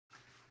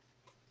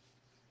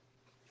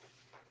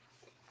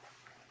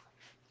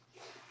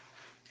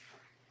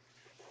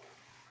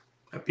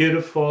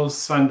Beautiful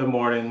Sunday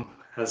morning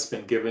has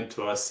been given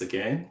to us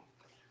again,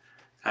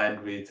 and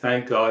we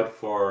thank God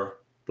for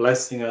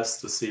blessing us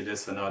to see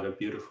this another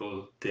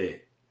beautiful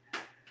day.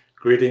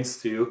 Greetings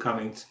to you,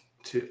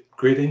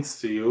 greetings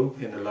to you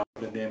in the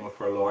lovely name of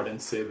our Lord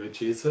and Savior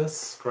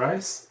Jesus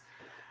Christ.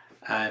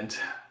 And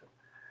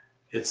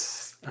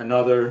it's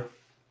another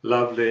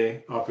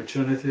lovely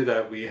opportunity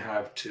that we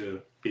have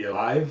to be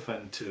alive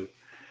and to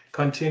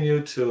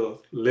continue to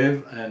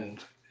live and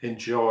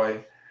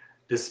enjoy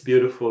this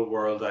beautiful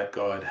world that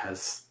God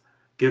has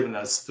given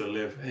us to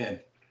live in.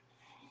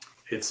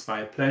 It's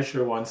my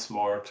pleasure once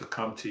more to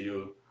come to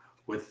you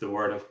with the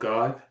Word of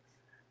God,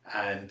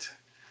 and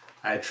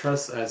I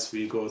trust as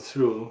we go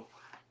through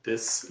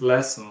this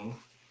lesson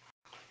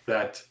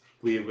that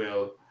we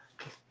will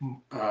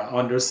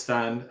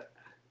understand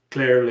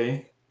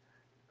clearly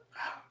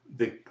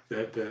the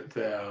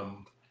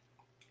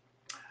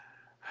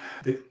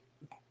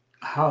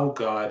how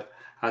God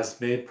has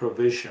made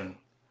provision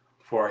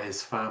for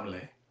His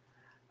family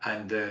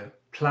and the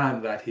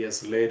plan that He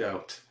has laid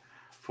out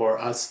for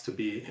us to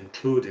be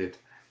included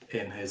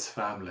in His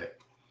family.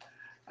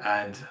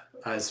 And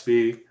as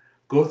we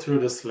go through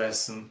this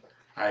lesson,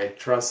 I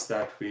trust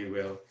that we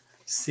will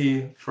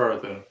see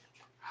further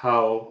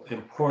how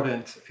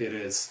important it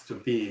is to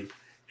be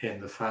in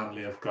the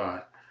family of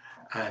God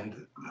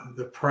and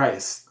the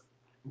price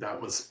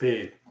that was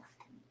paid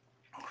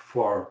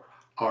for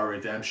our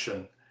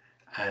redemption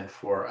and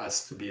for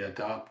us to be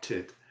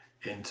adopted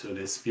into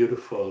this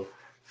beautiful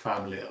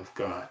family of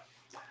God.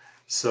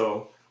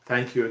 So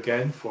thank you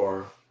again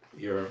for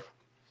your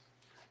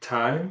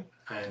time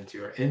and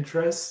your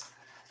interest,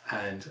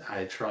 and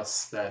I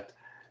trust that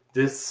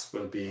this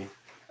will be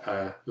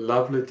a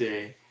lovely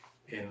day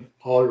in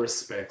all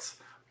respects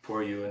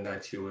for you, and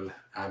that you will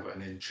have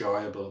an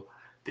enjoyable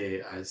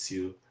day as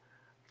you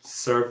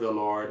serve the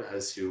Lord,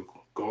 as you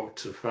go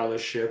to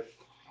fellowship,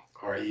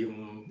 or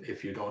even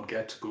if you don't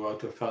get to go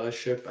out to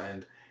fellowship,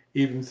 and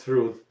even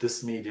through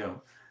this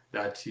medium,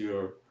 that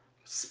your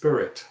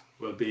spirit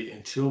will be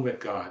in tune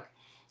with God,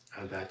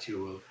 and that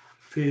you will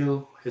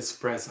feel His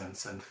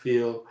presence and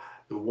feel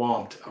the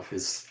warmth of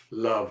His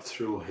love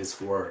through His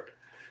word.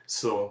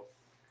 So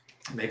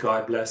may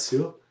God bless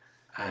you,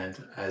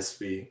 and as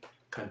we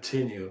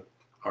continue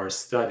our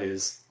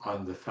studies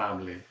on the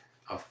family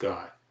of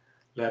God,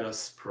 let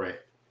us pray.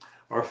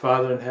 Our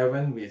Father in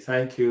heaven, we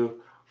thank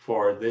you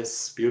for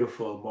this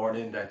beautiful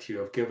morning that you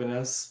have given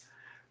us.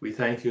 We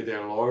thank you,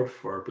 dear Lord,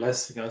 for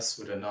blessing us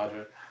with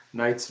another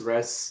night's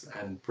rest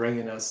and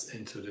bringing us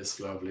into this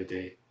lovely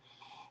day.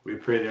 We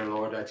pray, dear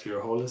Lord, that your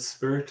Holy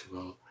Spirit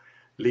will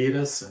lead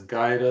us and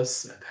guide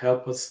us and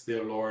help us,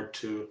 dear Lord,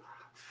 to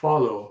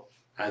follow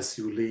as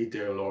you lead,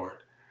 dear Lord.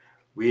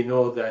 We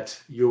know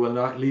that you will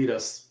not lead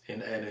us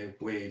in any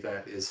way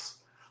that is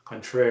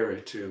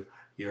contrary to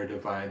your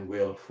divine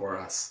will for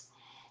us.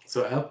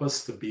 So help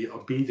us to be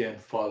obedient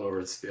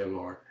followers, dear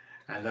Lord,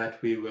 and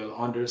that we will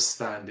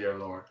understand, dear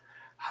Lord,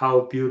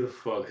 how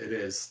beautiful it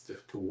is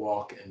to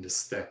walk in the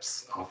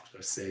steps of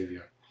the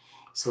Savior.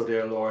 So,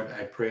 dear Lord,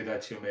 I pray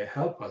that you may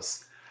help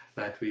us,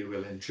 that we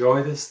will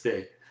enjoy this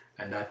day,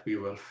 and that we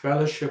will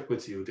fellowship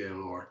with you, dear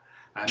Lord,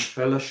 and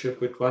fellowship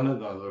with one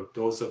another,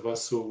 those of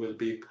us who will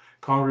be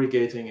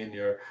congregating in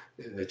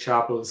the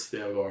chapels,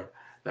 dear Lord,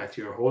 that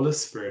your Holy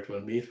Spirit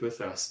will meet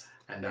with us,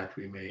 and that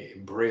we may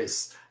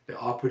embrace the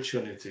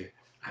opportunity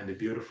and the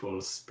beautiful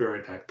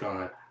Spirit that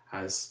God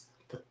has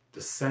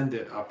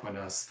descended upon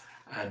us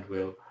and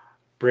will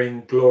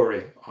bring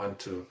glory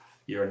unto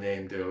your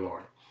name, dear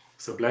Lord.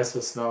 So bless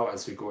us now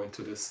as we go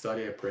into this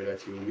study. I pray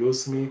that you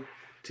use me,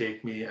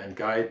 take me and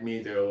guide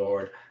me, dear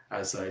Lord,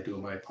 as I do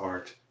my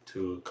part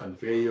to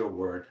convey your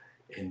word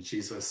in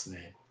Jesus'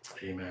 name.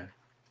 Amen.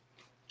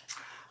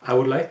 I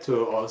would like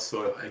to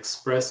also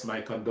express my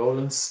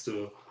condolence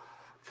to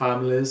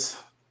families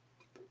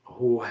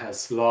who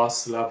has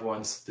lost loved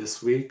ones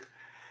this week.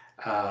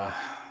 It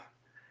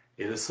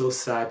is so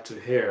sad to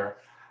hear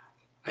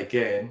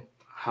again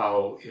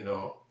how,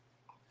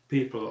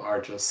 people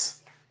are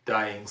just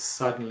dying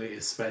suddenly,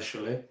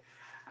 especially,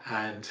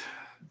 and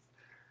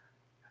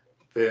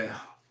the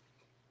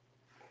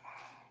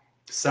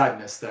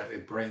sadness that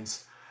it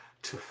brings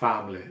to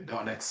family, the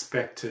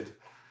unexpected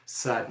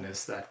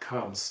sadness that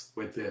comes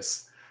with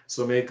this.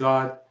 So may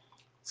God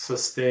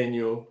sustain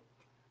you.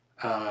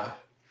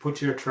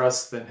 Put your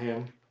trust in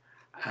Him,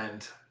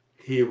 and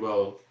He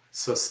will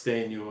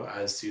sustain you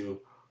as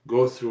you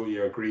go through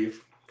your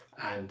grief,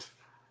 and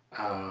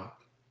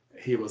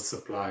He will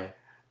supply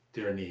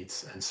their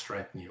needs and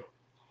strengthen you.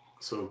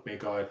 So may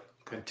God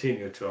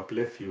continue to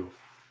uplift you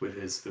with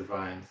His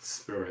divine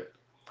Spirit.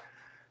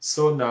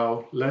 So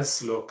now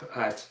let's look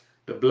at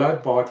the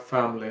blood-bought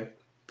family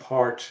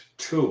part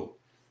 2.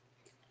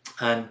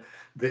 And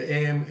the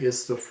aim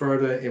is to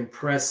further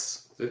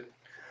impress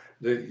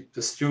the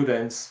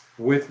students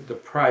with the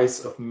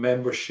price of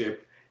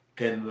membership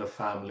in the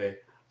family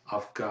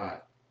of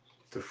God.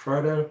 To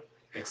further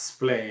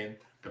explain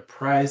the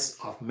price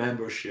of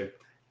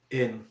membership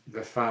in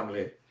the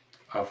family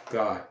of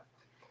God.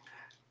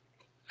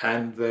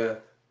 And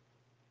the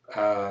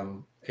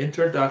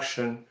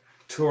introduction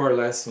to our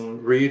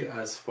lesson read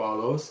as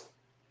follows.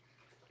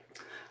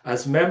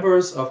 As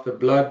members of the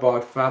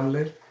blood-bought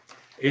family,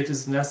 it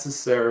is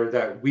necessary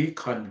that we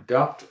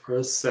conduct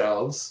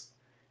ourselves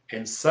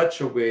in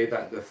such a way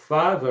that the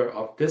father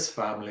of this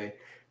family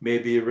may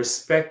be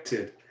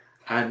respected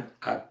and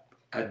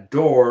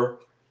adored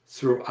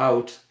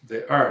throughout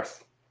the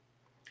earth.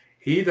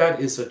 He that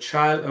is a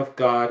child of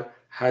God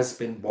has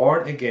been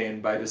born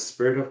again by the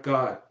Spirit of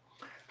God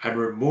and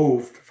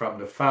removed from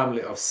the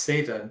family of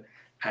Satan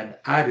and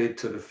added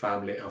to the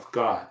family of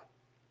God.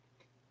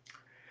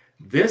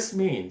 This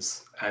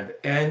means an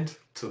end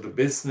to the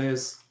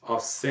business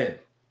of sin,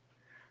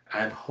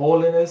 and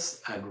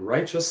holiness and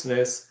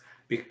righteousness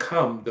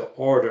become the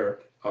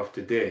order of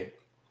the day.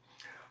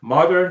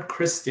 Modern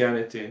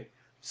Christianity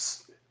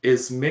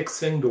is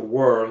mixing the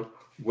world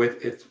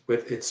with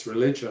its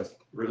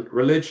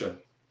religion.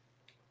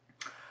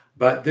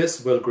 But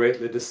this will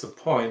greatly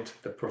disappoint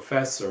the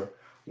professor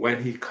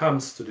when he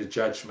comes to the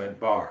judgment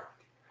bar.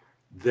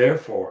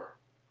 Therefore,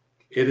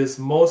 it is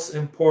most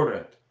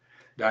important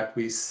that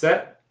we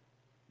set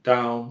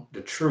down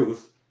the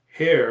truth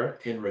here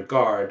in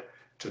regard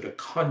to the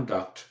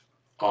conduct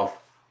of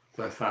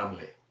the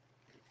family.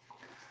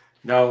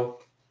 Now,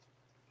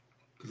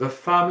 the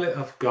family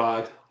of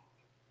God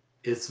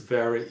is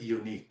very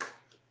unique.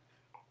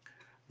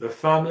 The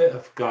family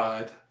of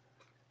God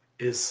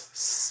is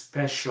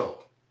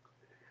special,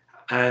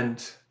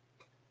 and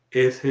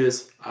it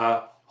is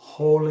a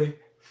holy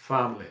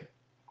family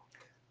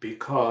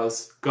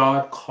because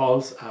God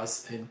calls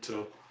us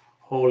into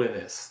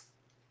holiness.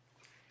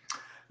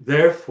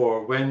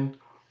 Therefore, when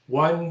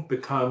one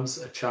becomes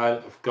a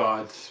child of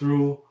God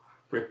through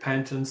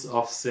repentance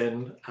of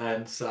sin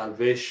and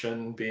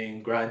salvation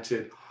being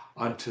granted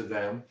unto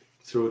them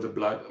through the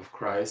blood of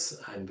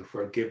Christ and the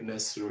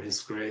forgiveness through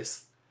his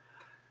grace,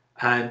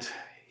 and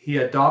he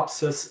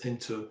adopts us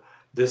into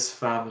this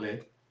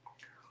family,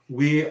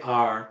 we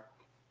are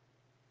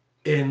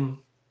in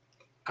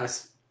a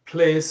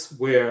place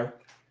where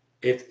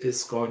it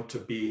is going to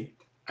be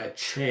a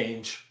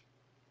change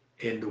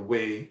in the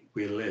way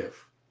we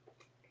live.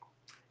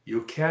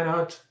 You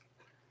cannot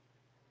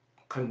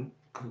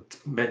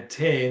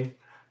maintain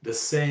the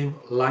same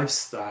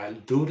lifestyle,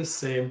 do the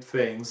same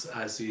things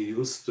as you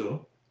used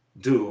to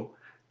do,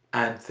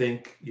 and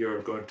think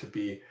you're going to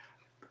be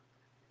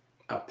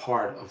a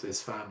part of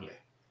this family.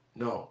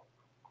 No.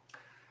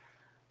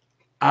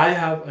 I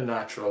have a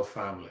natural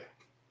family,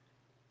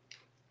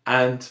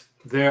 and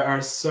there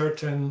are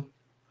certain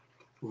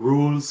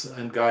rules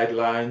and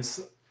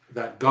guidelines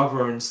that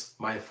governs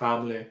my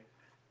family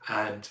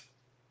and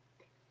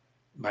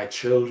my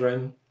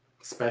children,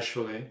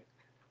 especially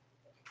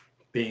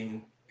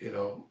being,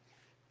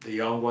 the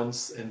young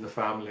ones in the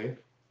family.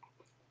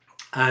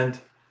 And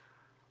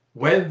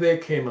when they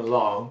came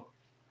along,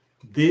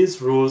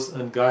 these rules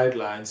and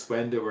guidelines,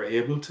 when they were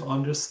able to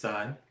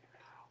understand,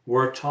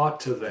 were taught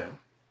to them.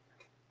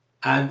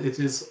 And it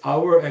is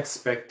our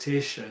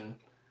expectation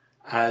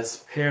as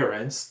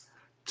parents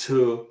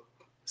to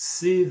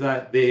see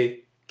that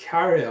they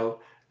carry out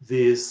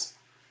these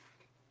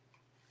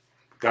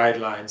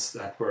guidelines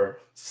that were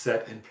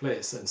set in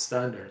place and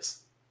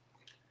standards.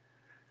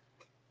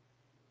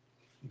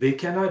 They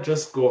cannot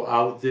just go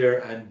out there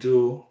and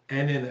do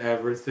any and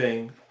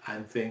everything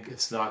and think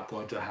it's not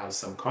going to have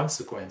some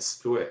consequence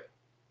to it.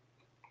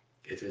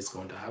 It is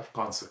going to have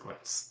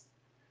consequence.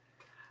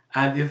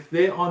 And if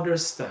they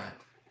understand,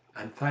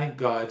 and thank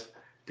God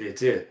they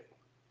did,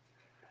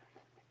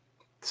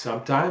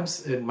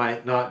 sometimes it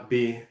might not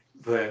be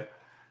the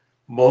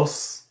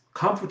most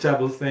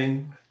comfortable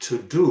thing to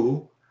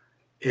do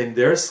in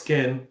their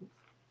skin,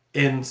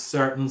 in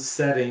certain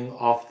setting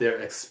of their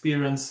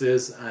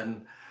experiences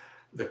and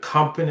the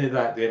company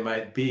that they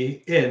might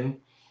be in,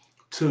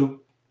 to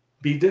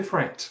be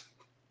different.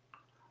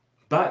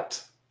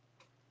 But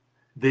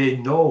they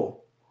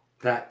know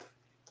that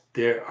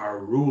there are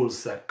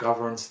rules that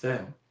governs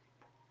them,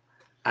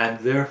 and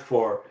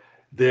therefore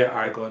they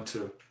are going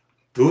to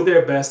do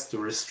their best to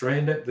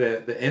restrain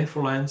the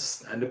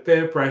influence and the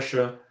peer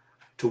pressure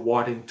to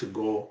wanting to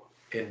go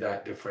in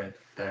that different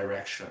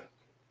direction.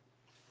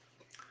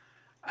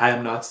 I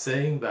am not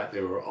saying that they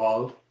were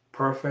all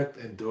perfect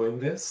in doing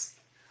this,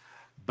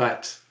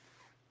 but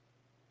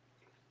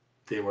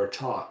they were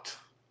taught.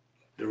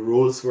 The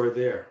rules were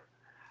there.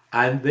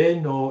 And they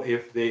know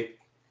if they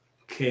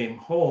came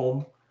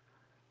home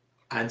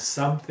and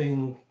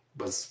something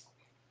was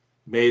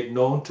made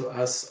known to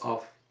us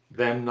of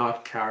them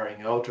not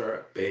carrying out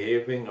or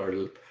behaving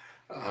or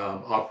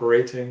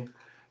operating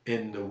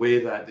in the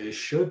way that they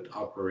should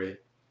operate,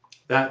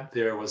 that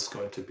there was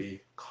going to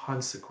be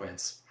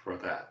consequence for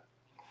that.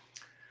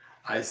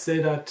 I say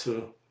that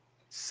to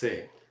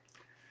say,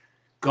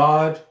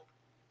 God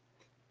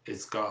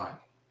is God.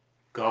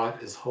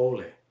 God is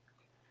holy.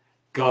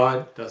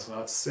 God does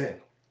not sin.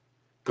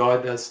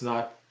 God does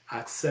not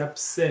accept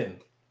sin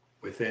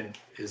within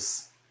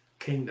his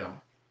kingdom.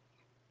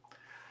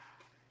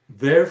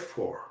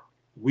 Therefore,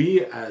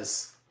 we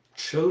as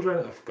children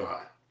of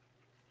God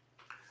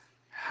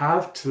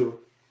have to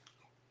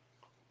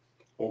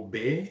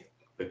obey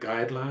the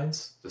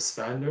guidelines, the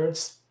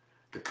standards,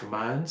 the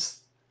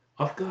commands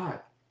of God.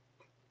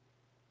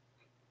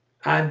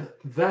 And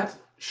that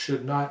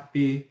should not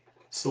be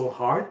so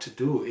hard to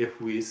do if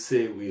we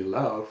say we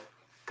love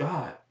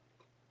God.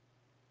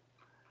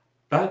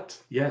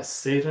 But yes,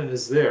 Satan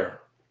is there,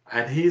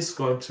 and he's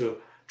going to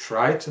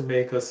try to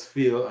make us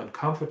feel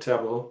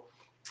uncomfortable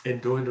in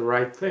doing the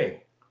right thing.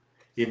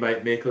 He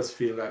might make us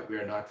feel that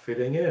we're not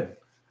fitting in.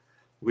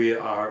 We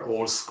are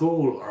old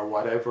school, or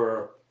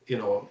whatever,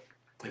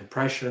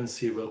 impressions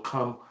he will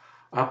come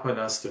upon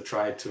us to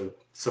try to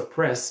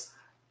suppress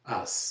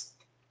us.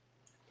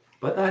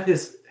 But that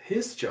is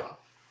his job.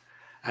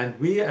 And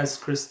we as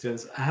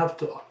Christians have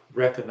to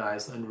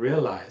recognize and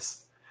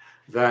realize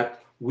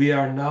that we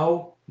are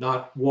now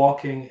not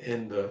walking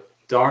in the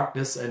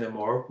darkness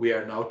anymore. We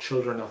are now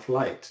children of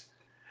light.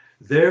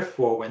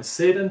 Therefore, when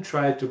Satan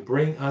tried to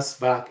bring us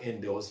back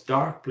in those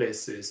dark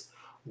places,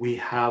 we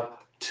have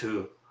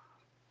to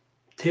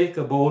take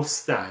a bold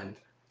stand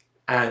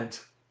and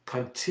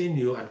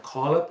continue and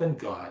call upon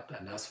God.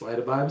 And that's why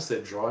the Bible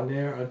said, draw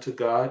near unto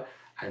God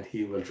and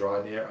he will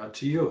draw near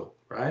unto you,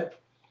 right?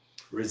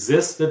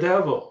 Resist the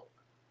devil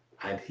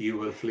and he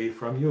will flee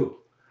from you.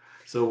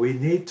 So we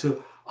need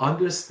to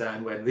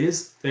understand when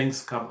these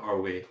things come our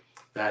way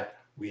that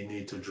we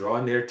need to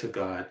draw near to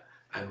God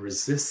and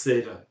resist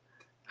Satan,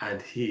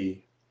 and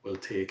he will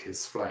take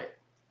his flight.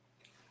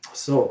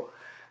 So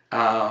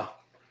our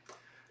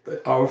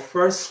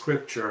first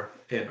scripture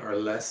in our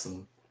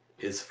lesson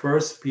is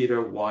 1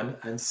 Peter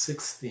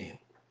 1:16.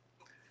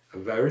 A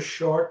very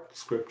short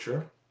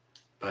scripture,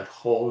 but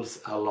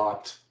holds a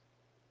lot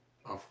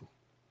of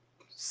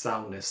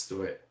soundness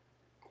to it.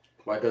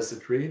 What does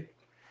it read?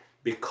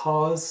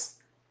 Because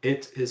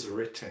it is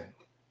written.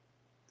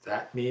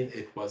 That means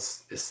it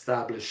was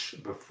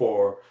established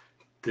before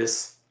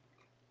this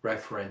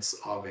reference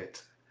of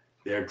it.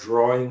 They're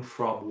drawing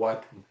from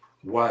what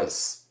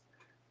was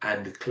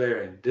and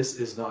declaring this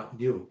is not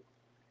new.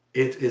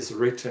 It is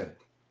written,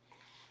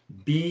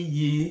 be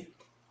ye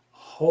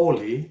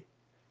holy,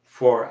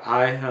 for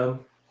I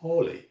am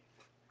holy.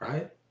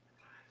 Right?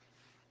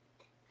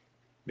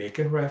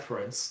 Making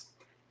reference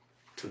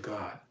to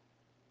God.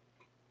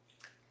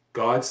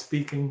 God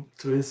speaking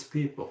to his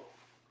people.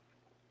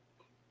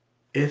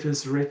 It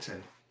is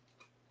written,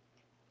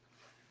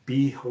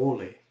 be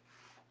holy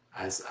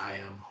as I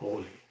am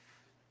holy.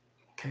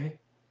 Okay?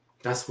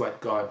 That's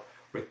what God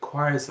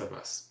requires of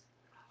us,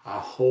 a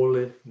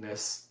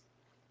holiness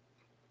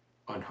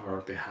on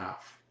our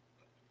behalf.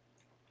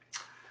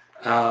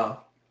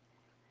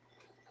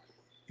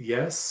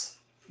 Yes,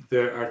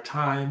 there are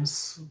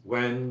times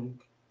when,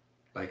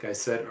 like I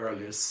said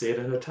earlier,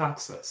 Satan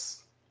attacks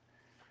us.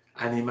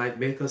 And he might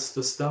make us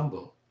to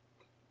stumble.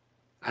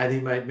 And he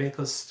might make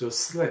us to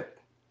slip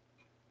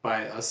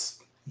by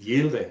us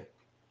yielding.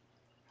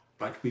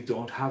 But we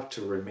don't have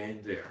to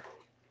remain there.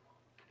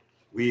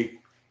 We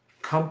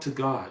come to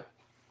God,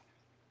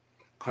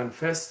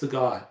 confess to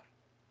God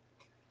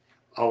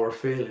our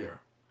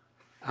failure,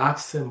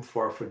 ask him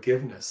for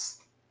forgiveness,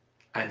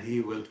 and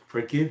he will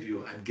forgive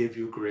you and give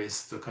you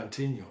grace to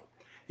continue.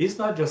 He's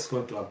not just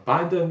going to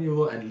abandon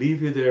you and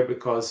leave you there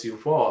because you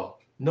fall.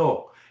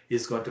 No,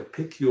 he's going to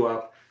pick you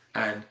up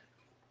and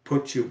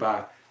put you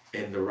back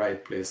in the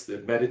right place. The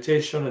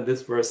meditation in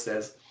this verse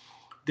says,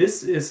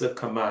 this is a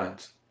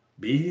command,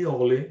 be ye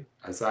holy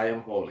as I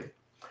am holy.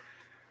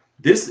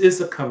 This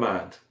is a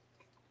command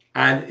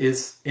and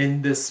is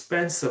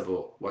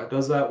indispensable. What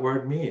does that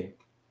word mean?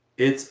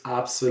 It's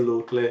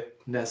absolutely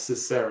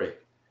necessary.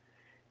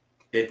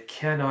 It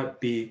cannot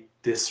be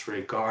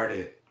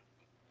disregarded.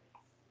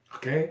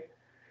 Okay?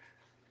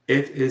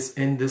 It is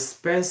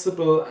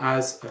indispensable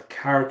as a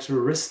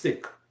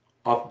characteristic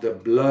of the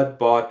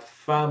blood-bought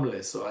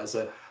family. So as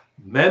a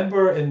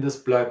member in this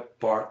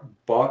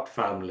blood-bought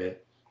family,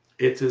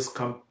 it is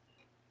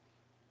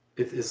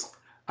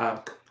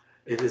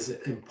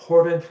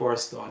important for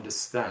us to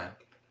understand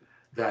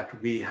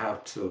that we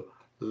have to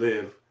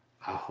live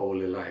a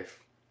holy life.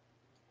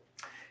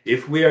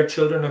 If we are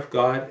children of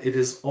God, it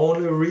is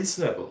only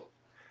reasonable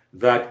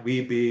that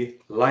we be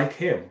like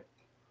him.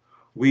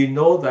 We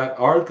know that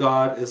our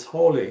God is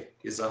holy,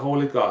 is a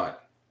holy God.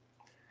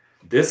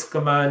 This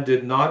command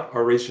did not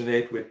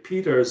originate with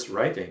Peter's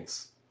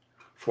writings,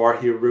 for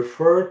he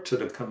referred to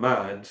the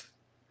command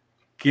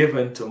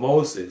given to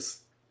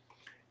Moses.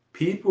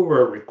 People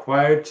were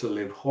required to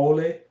live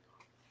holy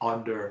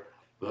under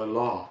the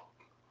law.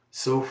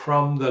 So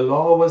from the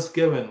law was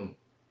given,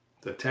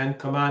 the 10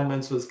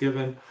 Commandments was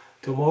given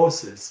to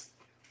Moses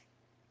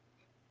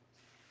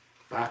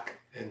back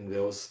in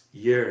those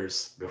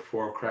years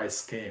before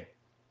Christ came.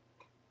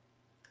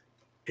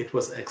 It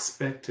was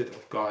expected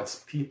of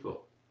God's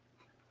people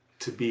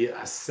to be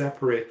a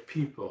separate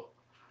people,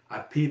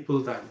 a people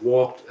that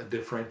walked a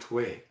different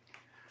way,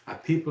 a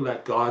people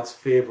that God's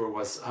favor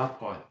was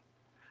upon,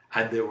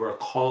 and they were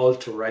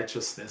called to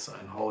righteousness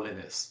and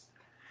holiness.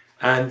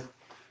 And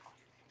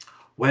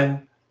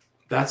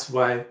that's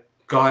why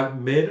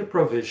God made a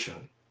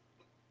provision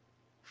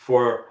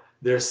for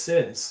their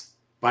sins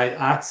by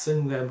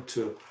asking them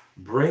to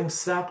bring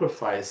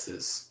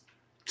sacrifices,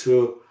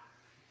 to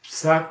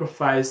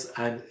sacrifice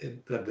and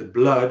the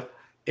blood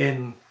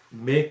in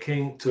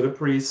making to the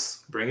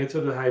priest, bring it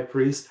to the high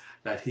priest,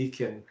 that he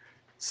can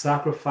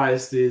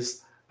sacrifice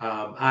these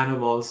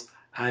animals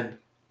and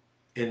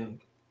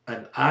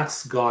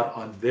ask God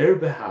on their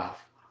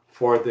behalf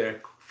for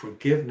their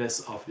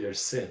forgiveness of their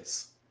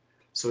sins.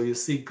 So you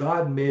see,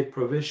 God made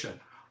provision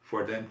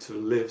for them to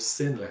live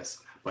sinless.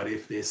 But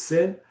if they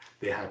sin,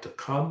 they had to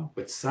come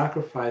with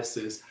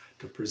sacrifices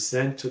to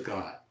present to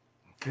God.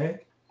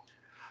 Okay?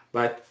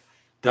 But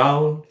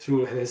down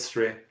through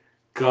history,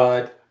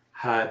 God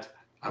had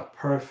a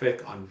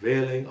perfect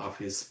unveiling of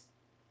his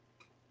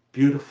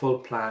beautiful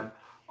plan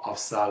of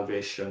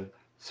salvation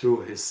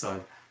through his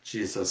Son,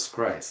 Jesus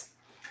Christ.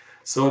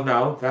 So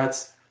now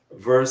that's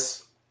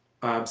verse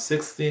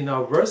 16.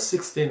 Now verse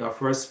 16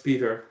 of 1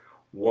 Peter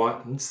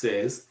 1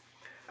 says,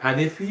 "And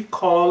if ye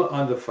call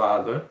on the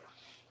Father,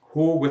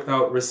 who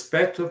without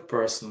respect of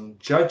person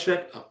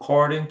judgeth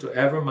according to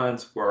every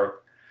man's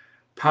work,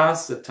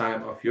 pass the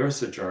time of your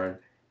sojourn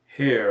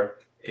here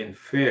in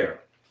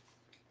fear.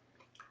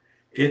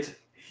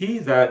 He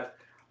that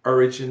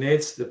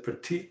originates the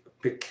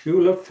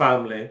peculiar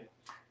family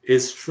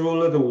is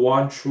truly the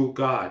one true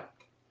God,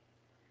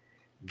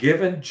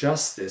 giving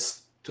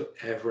justice to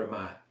every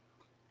man."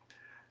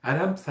 And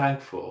I'm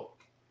thankful,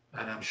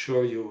 and I'm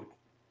sure you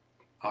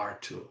are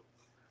too,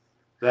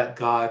 that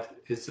God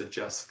is a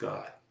just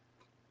God.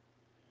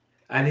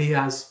 And he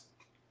has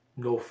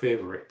no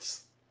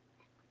favorites.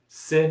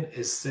 Sin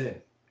is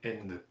sin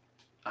in the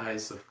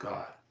eyes of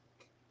God.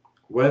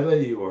 Whether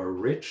you are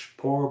rich,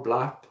 poor,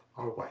 black,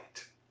 or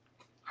white,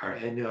 or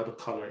any other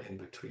color in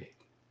between.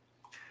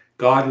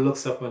 God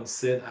looks upon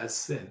sin as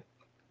sin.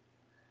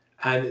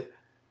 And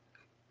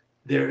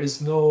there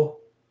is no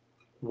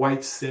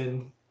white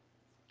sin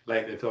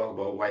like they talk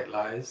about white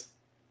lies.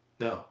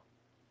 No.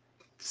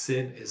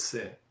 Sin is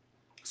sin.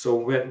 So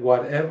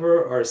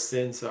whatever our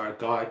sins are,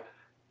 God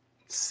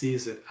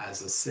sees it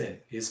as a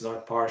sin. He's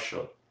not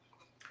partial.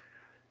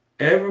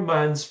 Every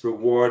man's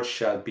reward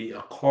shall be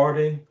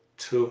according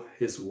to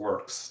his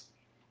works.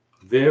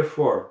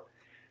 Therefore,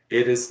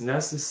 it is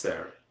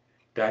necessary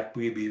that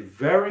we be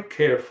very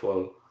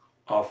careful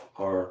of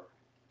our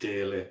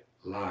daily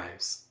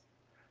lives.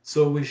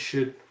 So we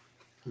should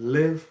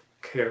live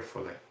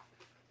carefully.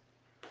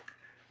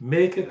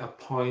 Make it a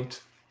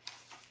point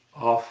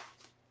of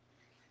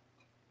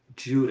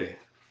duty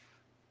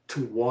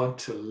to want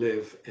to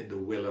live in the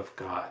will of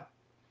God,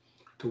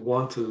 to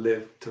want to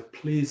live to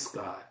please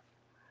God,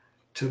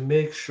 to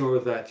make sure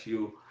that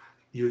you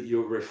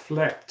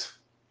reflect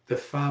the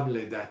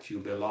family that you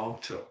belong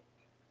to.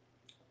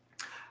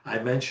 I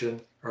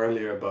mentioned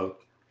earlier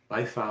about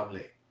my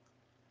family,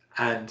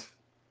 and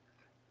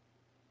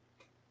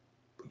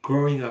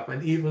growing up,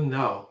 and even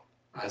now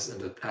as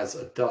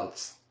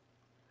adults,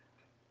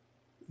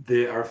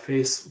 they are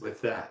faced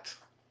with that,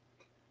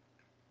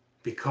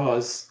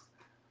 because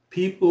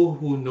people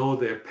who know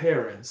their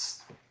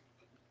parents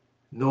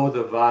know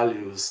the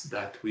values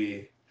that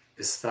we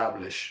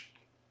establish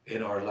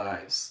in our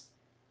lives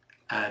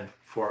and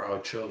for our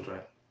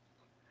children.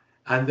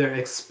 And they're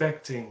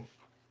expecting,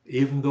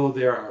 even though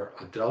they are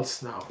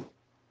adults now,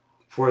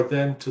 for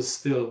them to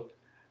still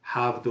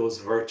have those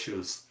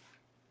virtues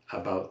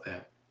about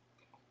them.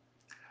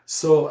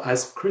 So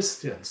as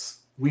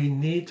Christians, we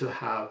need to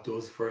have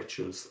those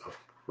virtues of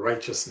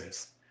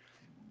righteousness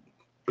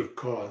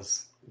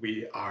because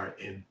we are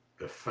in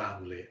the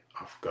family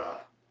of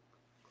God.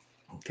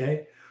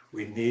 Okay?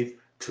 We need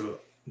to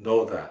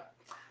know that.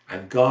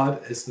 And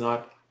God is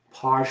not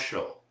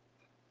partial.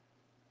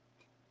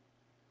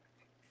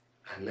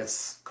 And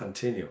let's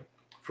continue.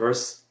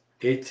 Verse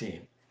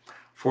 18.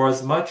 "For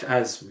as much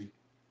as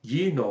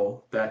ye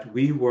know that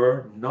we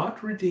were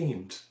not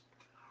redeemed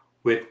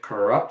with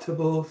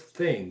corruptible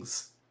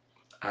things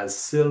as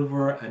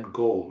silver and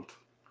gold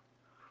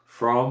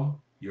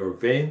from your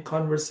vain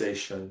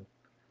conversation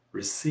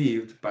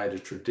received by the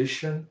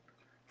tradition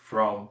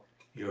from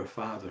your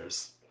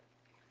fathers.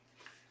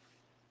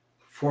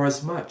 For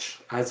as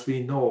much as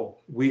we know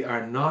we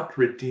are not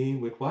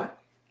redeemed with" what?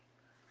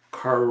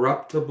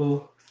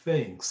 "Corruptible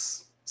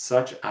things,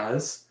 such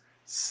as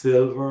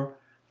silver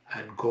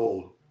and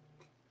gold."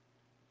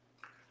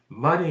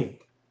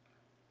 Money,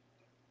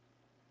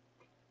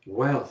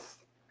 wealth,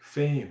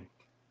 fame,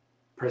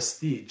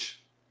 prestige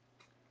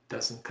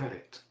doesn't cut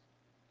it.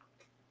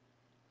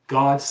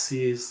 God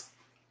sees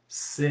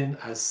sin,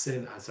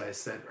 as I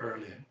said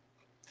earlier.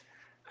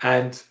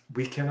 And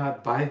we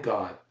cannot buy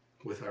God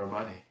with our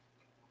money.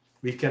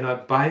 We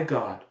cannot buy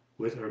God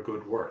with our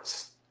good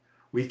works.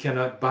 We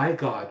cannot buy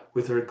God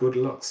with our good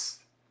looks,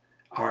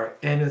 or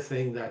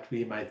anything that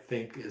we might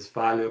think is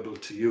valuable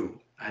to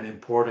you and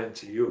important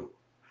to you.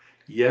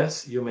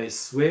 Yes, you may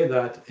sway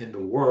that in the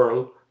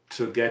world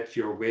to get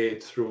your way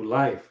through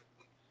life.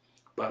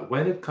 But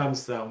when it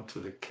comes down to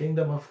the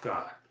kingdom of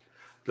God,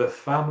 the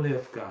family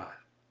of God,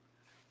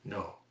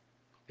 no,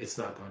 it's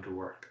not going to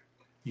work.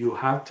 You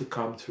have to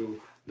come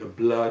through the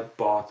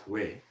blood-bought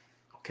way.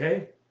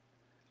 Okay?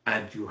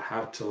 And you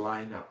have to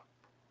line up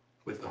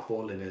with the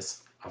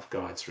holiness of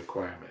God's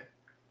requirement.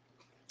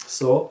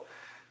 So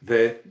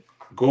the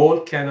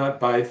gold cannot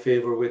buy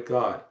favor with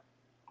God.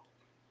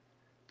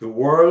 The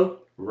world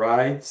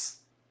relies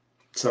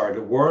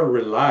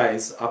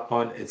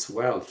upon its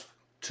wealth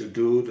to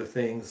do the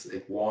things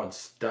it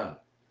wants done.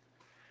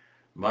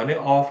 Money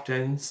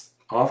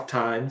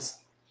oftentimes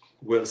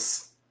will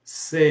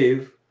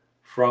save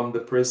from the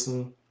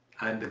prison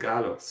and the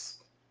gallows.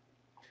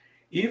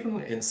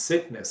 Even in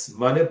sickness,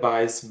 money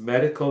buys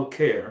medical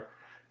care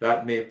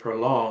that may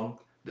prolong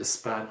the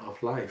span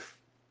of life.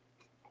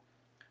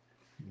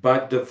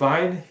 But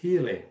divine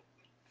healing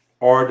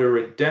or the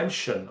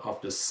redemption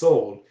of the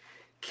soul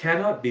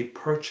cannot be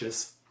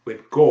purchased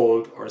with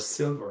gold or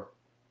silver.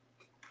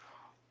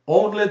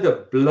 Only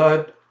the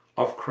blood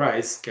of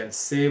Christ can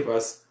save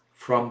us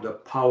from the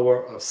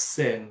power of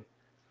sin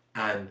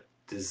and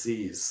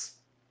disease.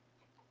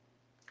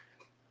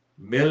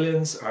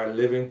 Millions are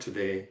living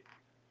today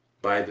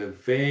by the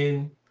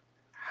vain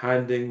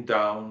handing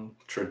down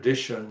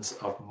traditions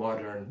of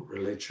modern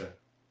religion.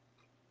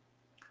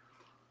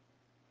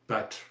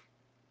 But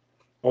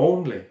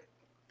only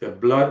the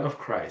blood of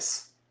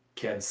Christ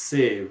can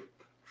save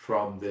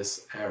from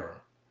this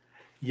error.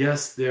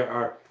 Yes, there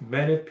are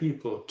many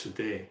people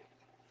today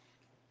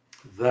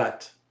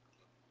that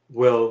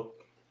will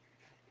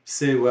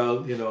say,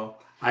 well,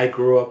 I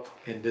grew up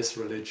in this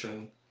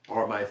religion,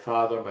 or my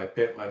father,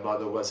 my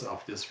mother was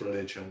of this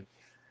religion,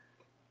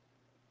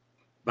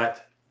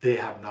 but they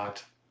have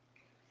not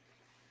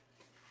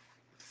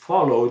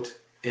followed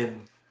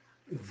in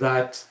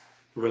that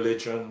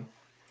religion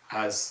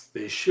as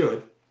they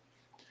should,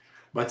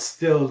 but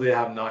still they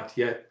have not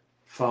yet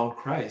found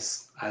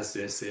Christ as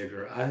their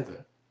Savior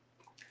either.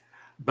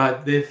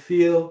 But they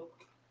feel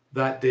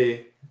that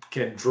they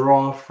can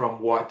draw from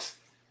what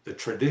the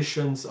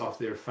traditions of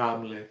their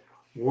family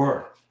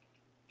were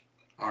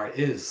or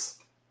is.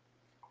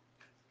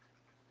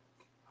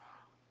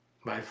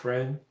 My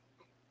friend,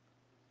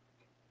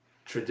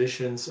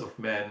 traditions of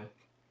men,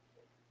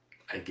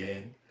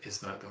 again,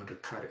 is not going to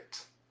cut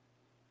it.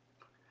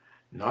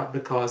 Not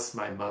because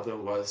my mother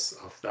was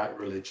of that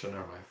religion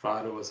or my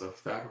father was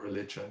of that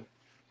religion.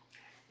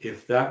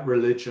 If that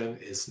religion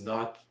is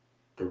not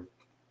the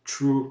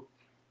true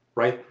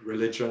right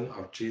religion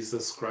of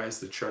Jesus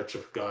Christ, the Church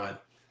of God,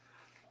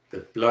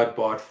 the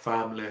blood-bought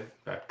family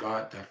that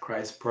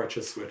Christ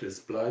purchased with his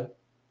blood,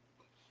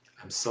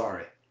 I'm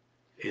sorry,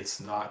 it's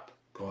not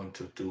going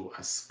to do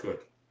us good.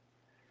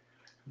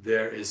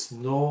 There is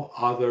no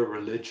other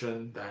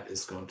religion that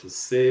is going to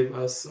save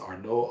us, or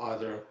no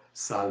other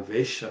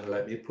salvation,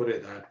 let me put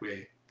it that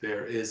way,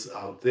 there is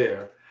out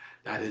there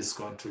that is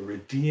going to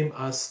redeem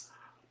us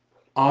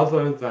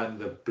other than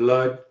the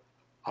blood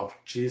of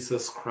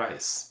Jesus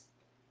Christ.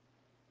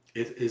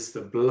 It is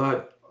the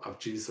blood of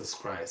Jesus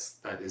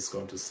Christ that is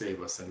going to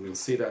save us, and we'll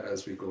see that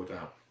as we go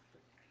down.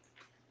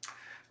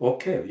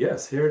 Okay,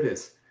 yes, here it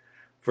is.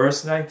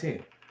 Verse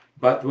 19.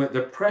 But with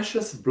the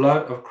precious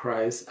blood of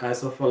Christ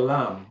as of a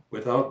lamb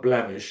without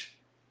blemish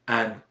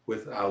and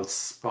without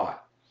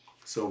spot.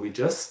 So we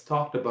just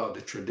talked about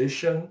the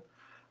tradition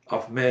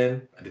of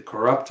men, and the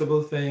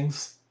corruptible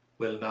things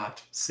will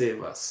not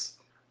save us.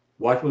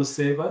 What will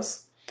save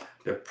us?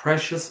 The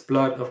precious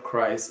blood of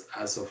Christ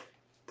as of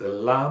the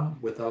lamb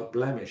without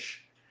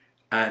blemish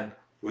and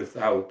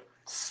without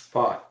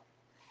spot.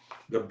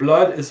 The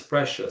blood is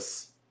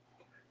precious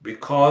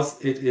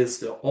because it is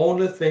the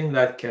only thing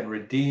that can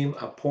redeem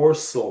a poor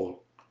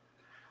soul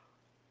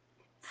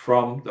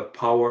from the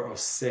power of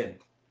sin.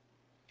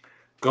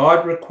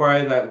 God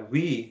required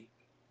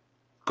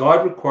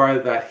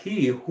that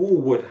he who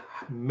would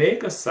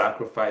make a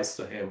sacrifice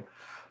to him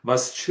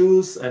must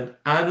choose an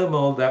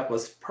animal that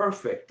was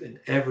perfect in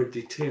every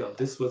detail.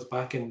 This was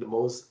back in the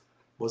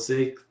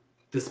Mosaic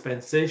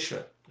dispensation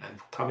and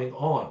coming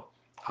on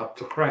up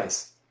to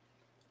Christ,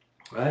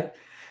 right?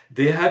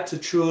 They had to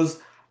choose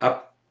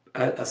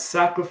a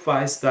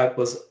sacrifice that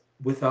was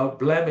without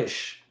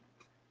blemish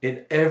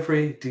in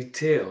every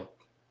detail.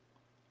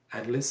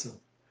 And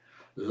listen,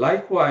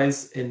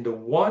 likewise, in the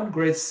one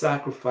great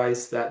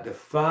sacrifice that the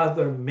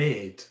Father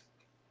made,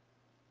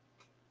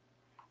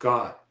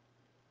 God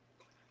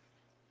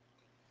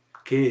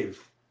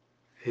gave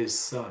his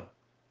Son,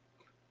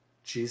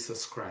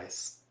 Jesus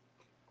Christ,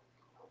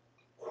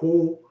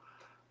 who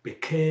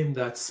became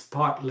that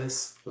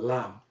spotless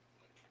lamb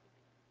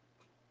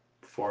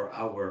for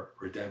our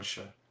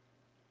redemption.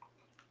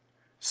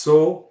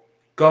 So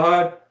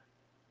God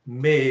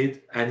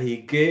made and he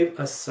gave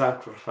a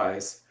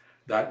sacrifice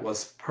that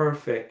was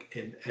perfect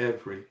in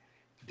every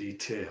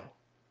detail.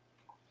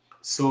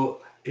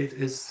 So it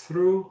is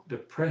through the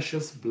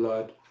precious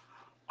blood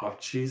of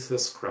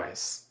Jesus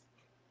Christ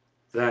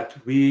that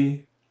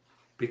we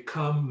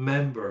become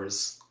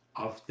members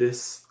of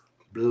this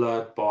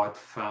blood-bought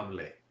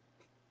family.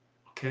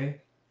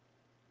 Okay?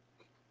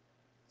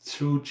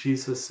 Through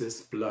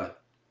Jesus' blood.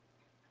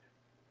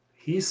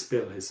 He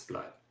spilled his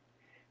blood.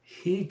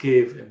 He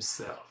gave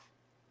himself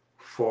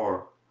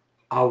for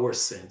our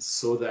sins,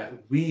 so that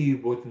we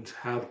wouldn't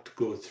have to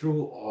go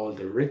through all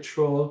the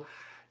ritual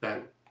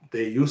that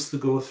they used to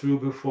go through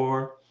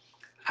before,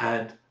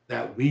 and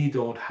that we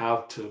don't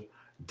have to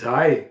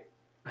die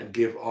and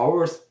give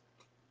our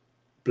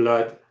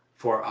blood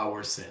for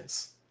our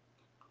sins.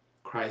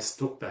 Christ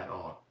took that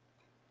on.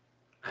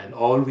 And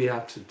all we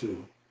have to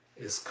do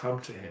is come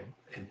to him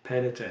in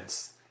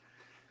penitence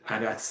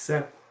and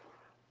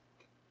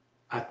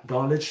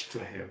acknowledge to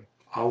him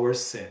our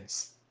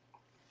sins.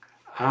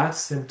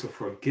 Ask him to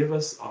forgive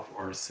us of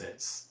our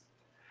sins.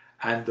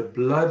 And the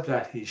blood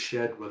that he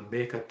shed will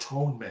make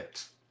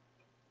atonement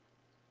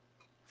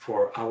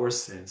for our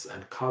sins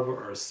and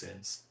cover our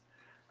sins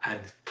and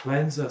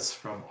cleanse us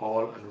from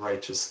all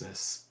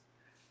unrighteousness.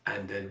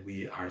 And then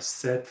we are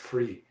set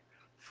free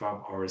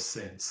from our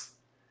sins.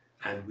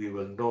 And we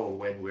will know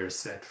when we're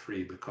set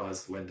free,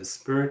 because when the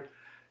Spirit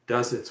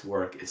does its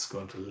work, it's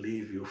going to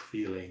leave you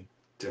feeling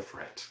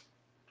different.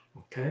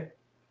 Okay?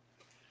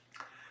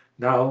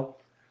 Now,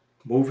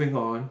 moving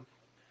on.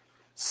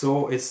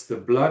 So it's the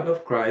blood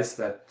of Christ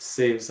that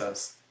saves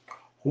us,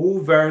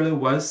 who verily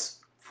was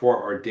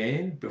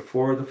foreordained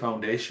before the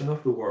foundation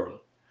of the world,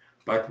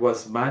 but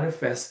was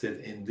manifested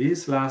in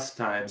these last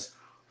times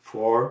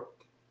for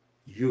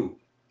you,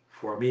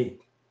 for me,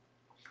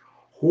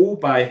 who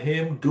by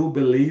him do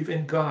believe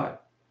in God,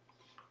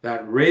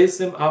 that raised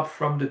him up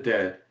from the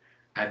dead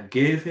and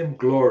gave him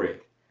glory,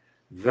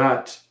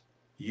 that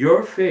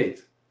your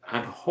faith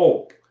and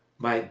hope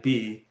might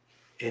be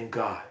in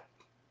God.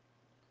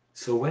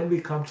 So when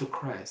we come to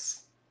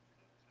Christ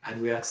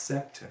and we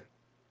accept him,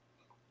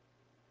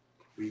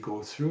 we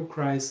go through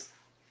Christ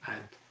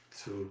and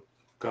to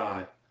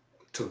God,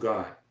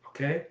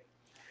 okay?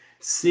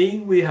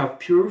 Seeing we have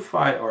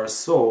purified our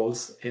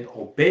souls in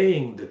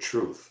obeying the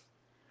truth,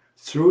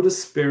 through the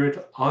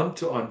Spirit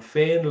unto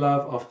unfeigned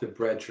love of the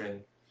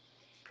brethren,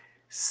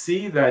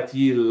 see that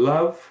ye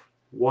love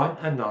one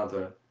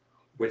another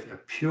with a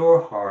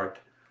pure heart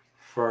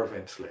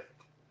fervently.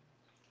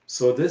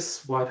 So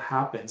this is what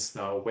happens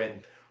now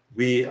when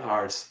we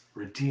are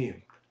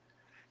redeemed.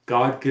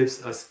 God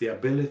gives us the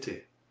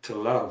ability to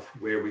love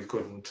where we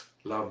couldn't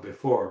love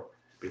before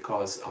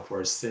because of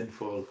our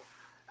sinful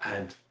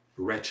and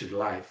wretched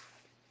life.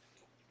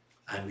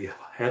 And we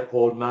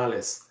hold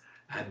malice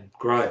and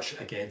grudge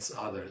against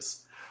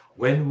others.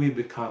 When we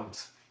become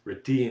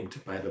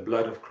redeemed by the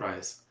blood of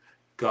Christ,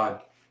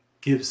 God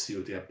gives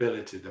you the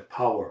ability, the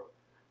power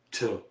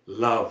to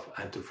love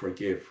and to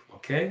forgive,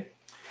 okay?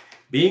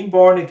 Being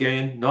born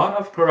again, not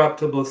of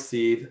corruptible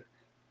seed,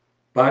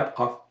 but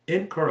of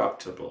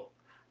incorruptible,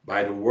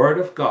 by the word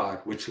of God,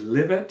 which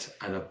liveth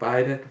and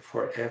abideth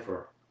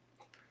forever.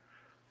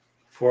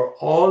 For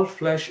all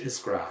flesh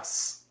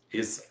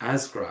is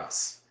as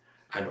grass,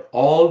 and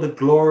all the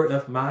glory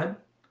of man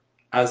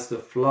as the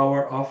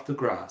flower of the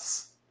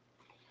grass.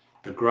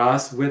 The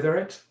grass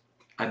withereth,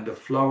 and the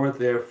flower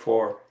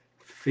therefore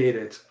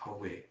fadeth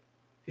away.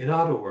 In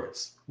other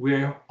words,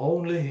 we're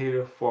only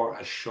here for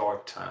a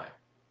short time.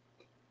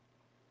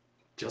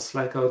 Just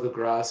like how the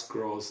grass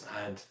grows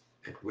and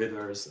it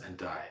withers and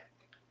dies.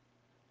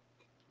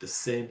 The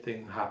same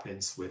thing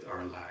happens with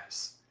our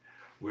lives.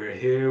 We're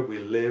here, we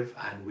live,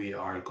 and we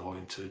are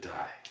going to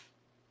die.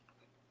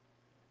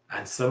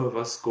 And some of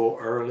us go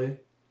early.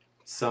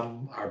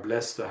 Some are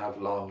blessed to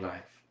have long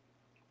life.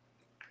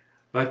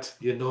 But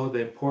you know, the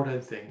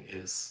important thing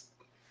is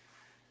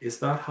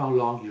not how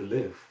long you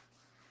live,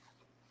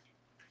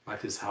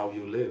 but is how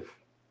you live.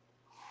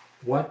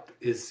 What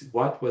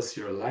was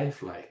your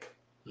life like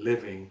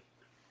living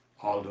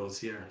all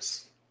those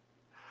years?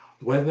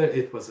 Whether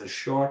it was a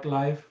short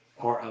life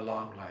or a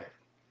long life,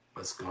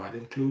 was God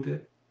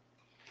included?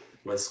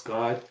 Was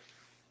God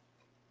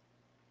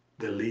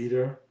the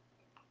leader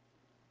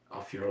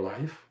of your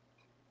life?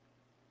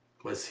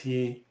 Was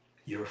he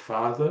your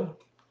father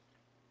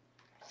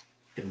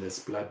in this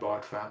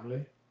blood-bought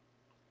family?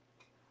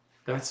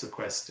 That's a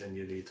question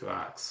you need to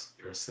ask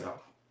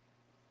yourself.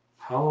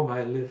 How am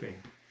I living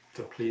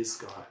to please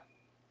God?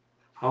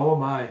 How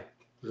am I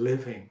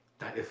living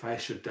that if I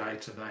should die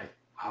tonight,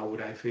 how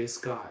would I face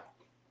God?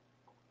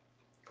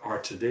 Or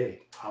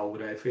today, how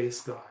would I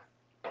face God?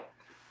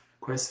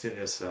 Question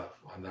yourself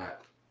on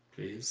that,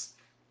 please.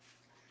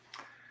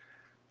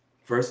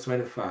 Verse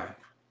 25.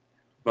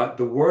 But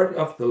the word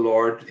of the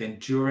Lord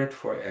endureth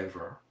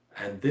forever,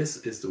 and this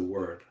is the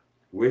word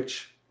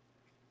which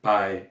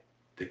by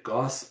the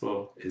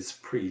gospel is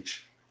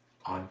preached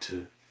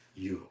unto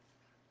you.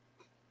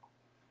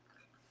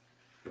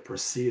 The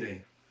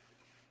preceding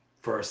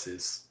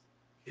verses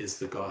is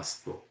the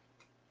gospel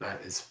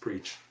that is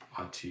preached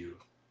unto you.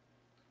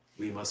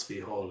 We must be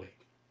holy.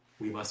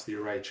 We must be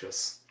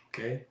righteous,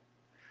 okay?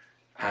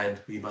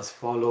 And we must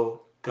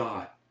follow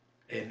God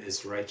in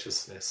his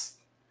righteousness.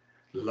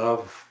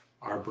 Love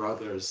our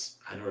brothers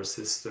and our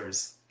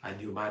sisters and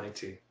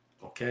humanity,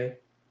 okay?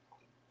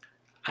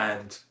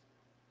 And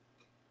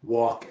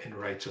walk in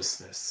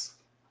righteousness.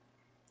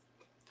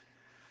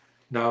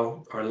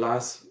 Now, our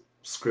last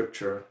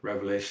scripture,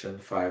 Revelation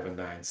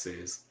 5:9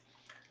 says,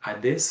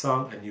 And they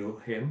sung a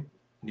new hymn,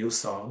 new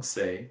song,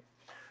 saying,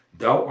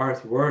 Thou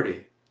art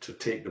worthy to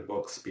take the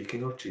book,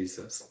 speaking of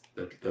Jesus,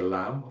 the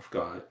Lamb of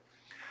God,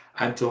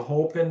 and to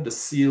open the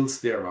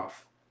seals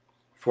thereof.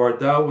 For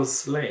thou wast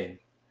slain,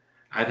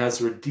 and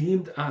hast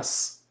redeemed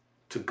us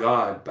to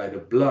God by the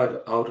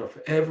blood out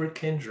of every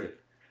kindred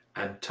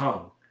and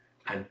tongue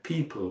and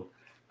people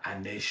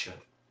and nation.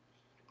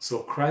 So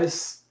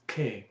Christ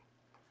came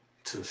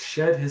to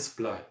shed his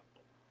blood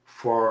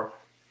for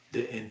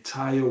the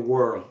entire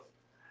world,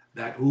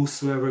 that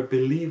whosoever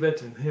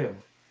believeth in him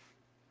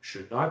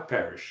should not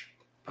perish,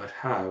 but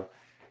have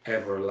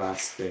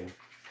everlasting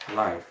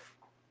life.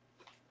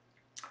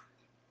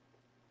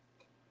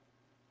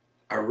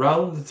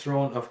 Around the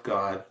throne of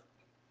God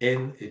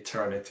in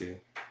eternity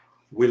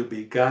will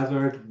be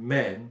gathered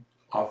men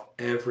of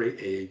every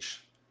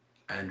age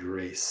and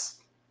race.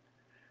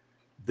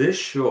 This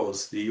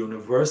shows the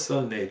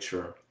universal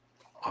nature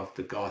of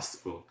the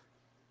gospel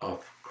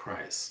of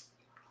Christ.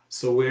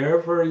 So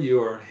wherever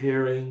you're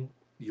hearing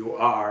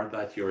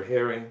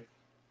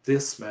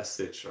this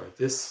message or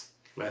this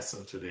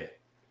lesson today,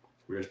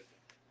 we're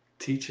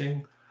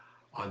teaching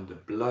on the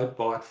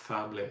blood-bought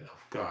family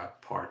of God,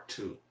 part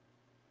 2.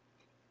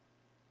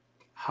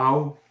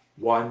 How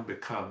one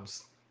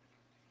becomes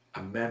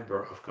a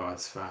member of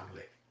God's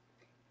family,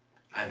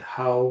 and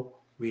how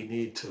we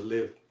need to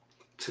live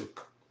to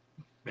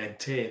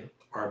maintain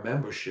our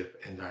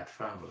membership in that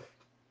family.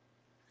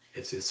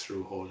 It is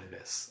through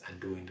holiness and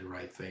doing the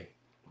right thing.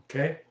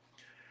 Okay?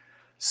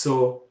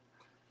 So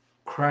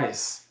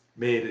Christ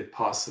made it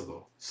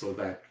possible so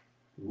that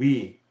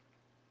we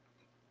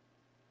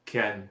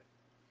can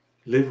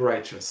live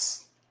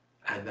righteous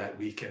and that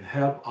we can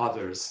help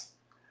others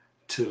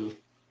to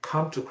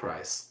come to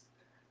Christ.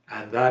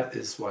 And that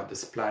is what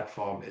this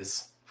platform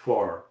is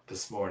for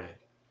this morning.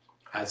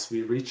 As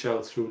we reach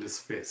out through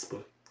this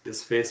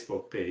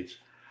Facebook page,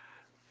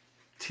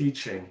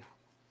 teaching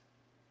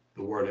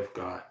the Word of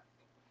God,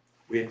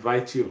 we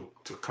invite you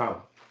to come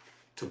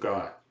to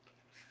God.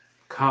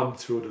 Come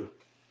through the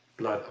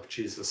blood of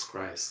Jesus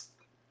Christ,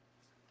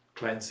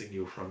 cleansing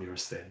you from your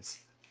sins,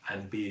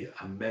 and be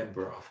a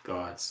member of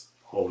God's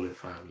holy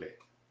family.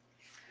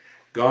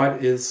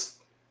 God is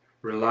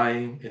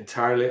relying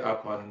entirely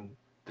upon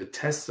the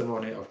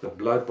testimony of the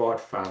blood-bought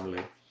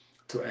family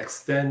to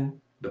extend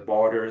the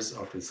borders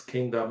of his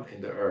kingdom in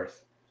the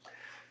earth.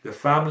 The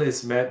family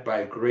is met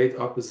by great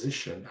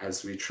opposition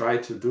as we try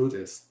to do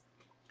this.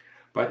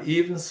 But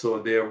even so,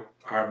 there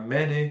are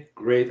many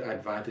great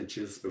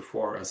advantages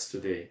before us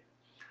today,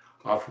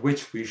 of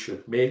which we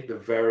should make the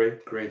very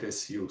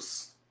greatest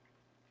use.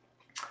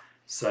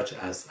 Such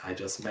as I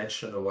just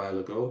mentioned a while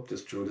ago,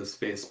 just through this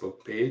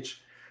Facebook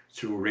page,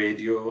 through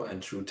radio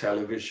and through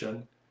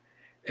television.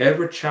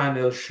 Every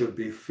channel should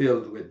be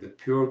filled with the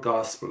pure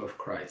gospel of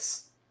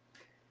Christ.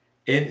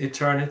 In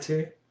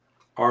eternity,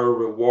 our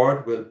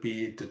reward will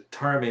be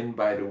determined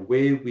by the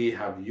way we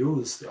have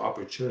used the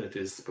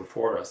opportunities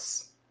before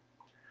us.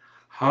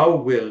 How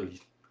will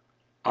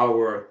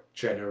our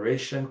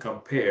generation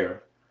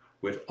compare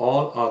with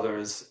all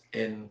others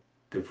in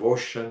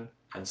devotion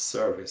and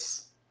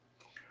service?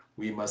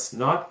 We must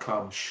not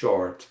come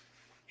short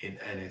in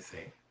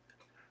anything.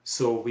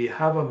 So we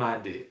have a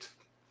mandate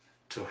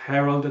to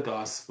herald the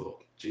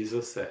gospel.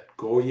 Jesus said,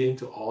 "Go ye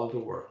into all the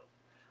world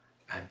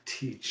and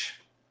teach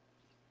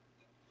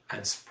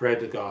and spread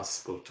the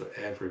gospel to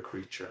every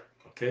creature,"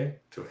 okay?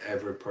 To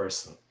every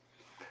person.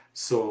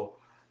 So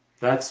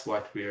that's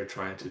what we are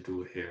trying to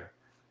do here,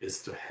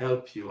 is to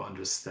help you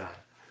understand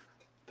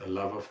the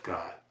love of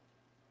God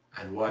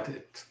and what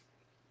it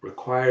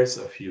requires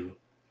of you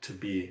to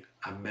be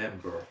a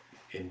member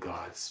in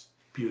God's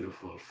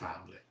beautiful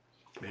family.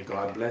 May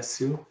God bless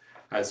you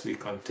as we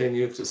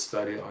continue to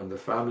study on the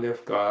family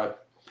of God.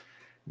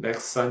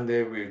 Next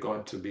Sunday, we're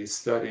going to be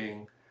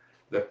studying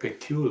the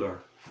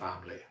peculiar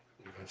family.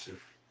 We're going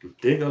to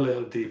dig a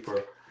little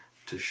deeper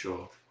to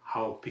show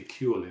how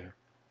peculiar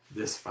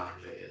this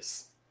family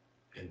is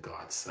in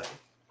God's sight.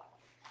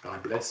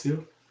 God bless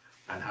you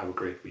and have a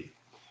great week.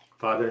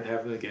 Father in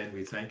heaven, again,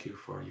 we thank you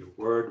for your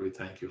word. We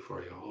thank you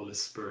for your Holy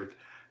Spirit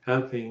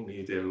helping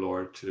me, dear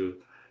Lord,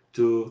 to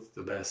do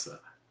the best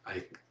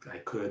I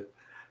could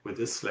with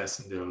this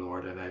lesson, dear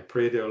Lord. And I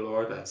pray, dear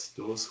Lord, as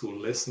those who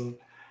listen,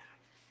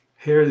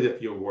 hear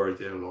your word,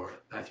 dear Lord,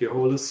 that your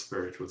Holy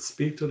Spirit would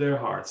speak to their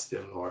hearts,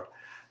 dear Lord,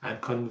 and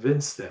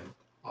convince them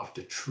of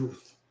the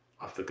truth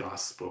of the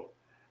gospel,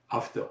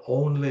 of the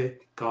only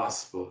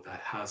gospel that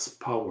has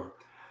power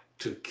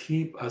to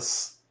keep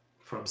us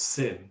from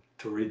sin,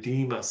 to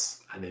redeem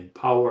us and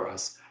empower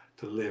us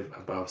to live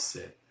above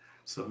sin.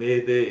 So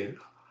may they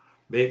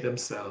make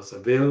themselves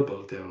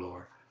available, dear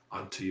Lord,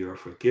 unto your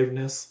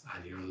forgiveness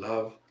and your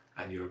love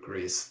and your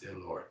grace, dear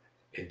Lord.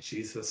 In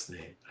Jesus'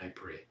 name I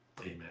pray.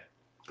 Amen.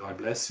 God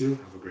bless you.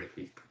 Have a great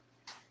week.